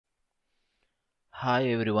Hi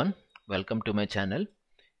everyone, welcome to my channel.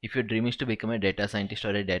 If your dream is to become a data scientist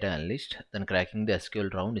or a data analyst, then cracking the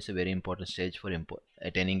SQL round is a very important stage for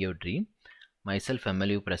attaining your dream. Myself,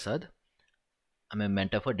 MLV Prasad. I'm a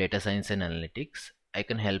mentor for data science and analytics. I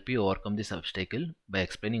can help you overcome this obstacle by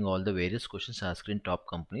explaining all the various questions asked in top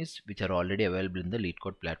companies which are already available in the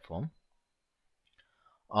LeetCode platform.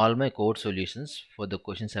 All my code solutions for the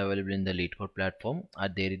questions available in the LeetCode platform are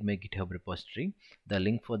there in my GitHub repository. The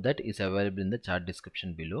link for that is available in the chart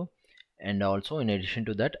description below. And also, in addition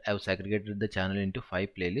to that, I've segregated the channel into 5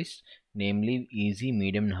 playlists, namely easy,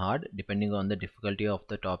 medium and hard, depending on the difficulty of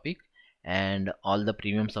the topic, and all the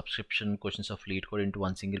premium subscription questions of LeetCode into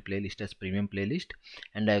one single playlist as premium playlist,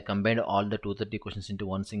 and I combined all the 230 questions into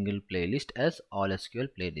one single playlist as all SQL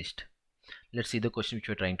playlist. Let's see the question which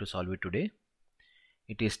we're trying to solve it today.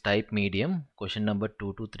 It is type medium, question number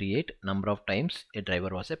 2238, number of times a driver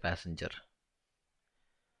was a passenger.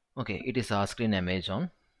 Okay, it is asked in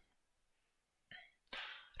Amazon.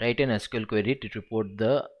 Write an SQL query to report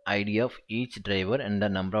the ID of each driver and the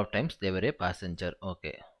number of times they were a passenger.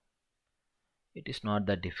 Okay, it is not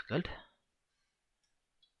that difficult.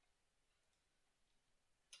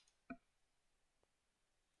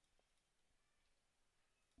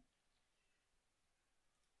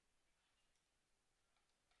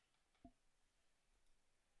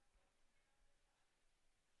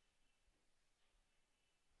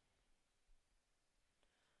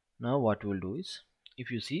 Now what we'll do is,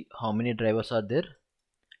 if you see how many drivers are there,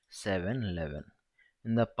 7, 11.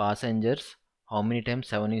 In the passengers, how many times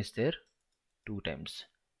 7 is there? 2 times.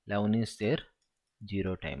 11 is there?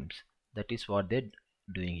 0 times. That is what they're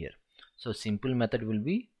doing here. So simple method will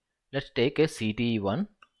be, let's take a CTE1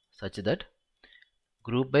 such that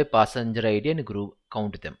group by passenger ID and group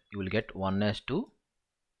count them. You will get 1 as 2,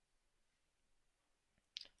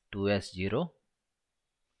 2 as 0,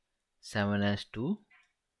 7 as 2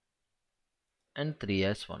 and 3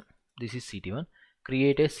 as 1. This is CT1.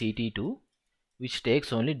 Create a CT2 which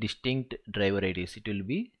takes only distinct driver IDs. It will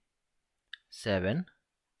be 7,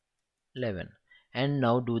 11. And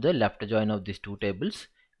now do the left join of these two tables.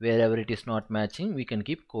 Wherever it is not matching, we can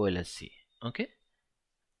keep co-LSC. Okay,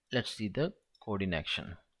 let's see the code in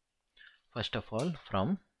action. First of all,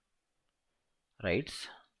 from writes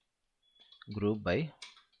group by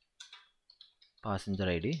passenger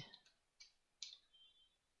ID,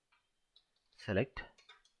 select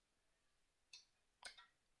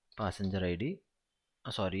passenger ID,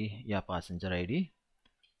 passenger ID,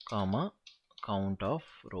 comma, count of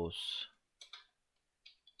rows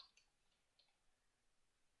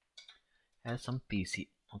as some PC.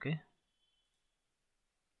 Okay,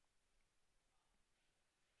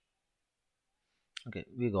 okay,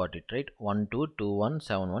 we got it right. 1 2 2 1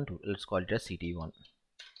 7 1 2. Let's call it as CT1.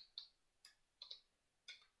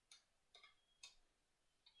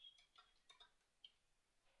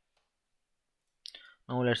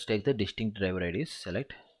 Now let's take the distinct driver IDs.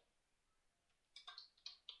 Select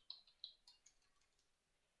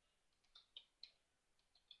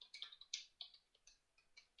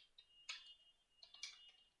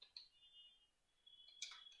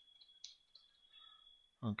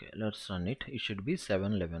okay, let's run it. It should be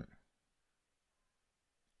 7 11.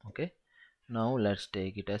 Okay, now let's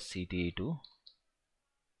take it as CTE2.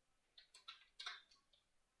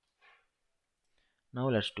 Now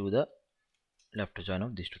let's do the left join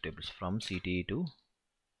of these two tables from CTE2,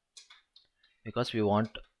 because we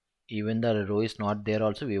want, even the row is not there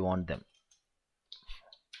also, we want them.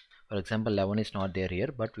 For example, 11 is not there here,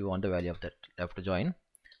 but we want the value of that. Left join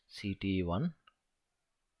CTE1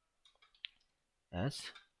 as,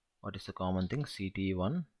 what is the common thing,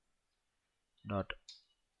 CTE1 dot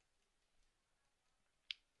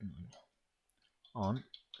on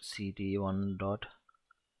CTE1 dot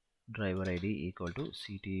driver ID equal to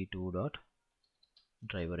CTE2 dot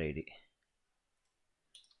driver ID.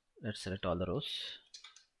 Let's select all the rows.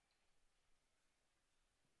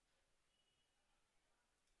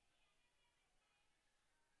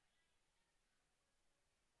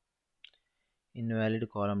 Invalid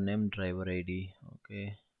column name driver ID.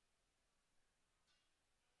 Okay,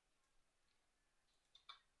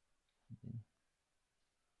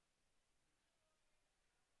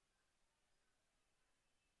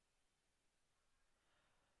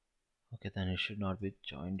 okay, then it should not be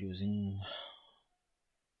joined using,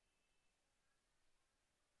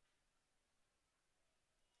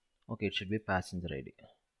 okay, it should be passenger ID,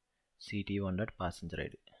 CT1 dot passenger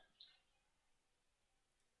ID.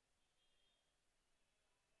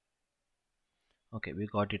 Okay, we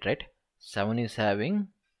got it right. 7 is having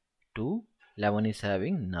 2, 11 is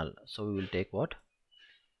having null, so we will take what,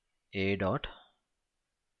 a dot,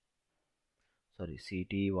 sorry,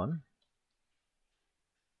 ct1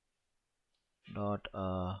 dot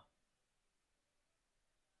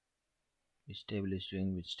which table is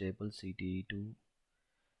doing which table, ct2,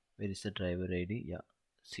 where is the driver id? Yeah,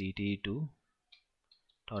 ct2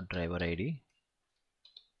 dot driver id,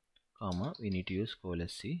 comma, we need to use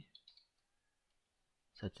colsc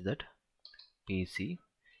such that pc,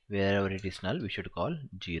 wherever it is null we should call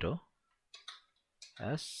 0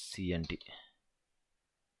 as cnt.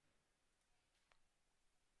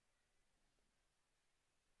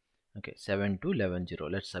 Okay,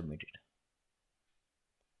 7211, let's submit it.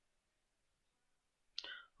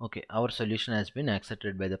 Okay, our solution has been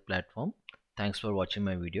accepted by the platform. Thanks for watching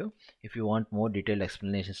my video. If you want more detailed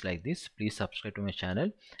explanations like this, please subscribe to my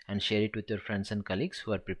channel and share it with your friends and colleagues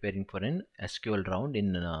who are preparing for an SQL round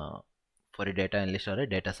in for a data analyst or a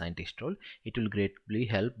data scientist role. It will greatly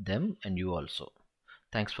help them and you also.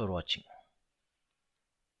 Thanks for watching.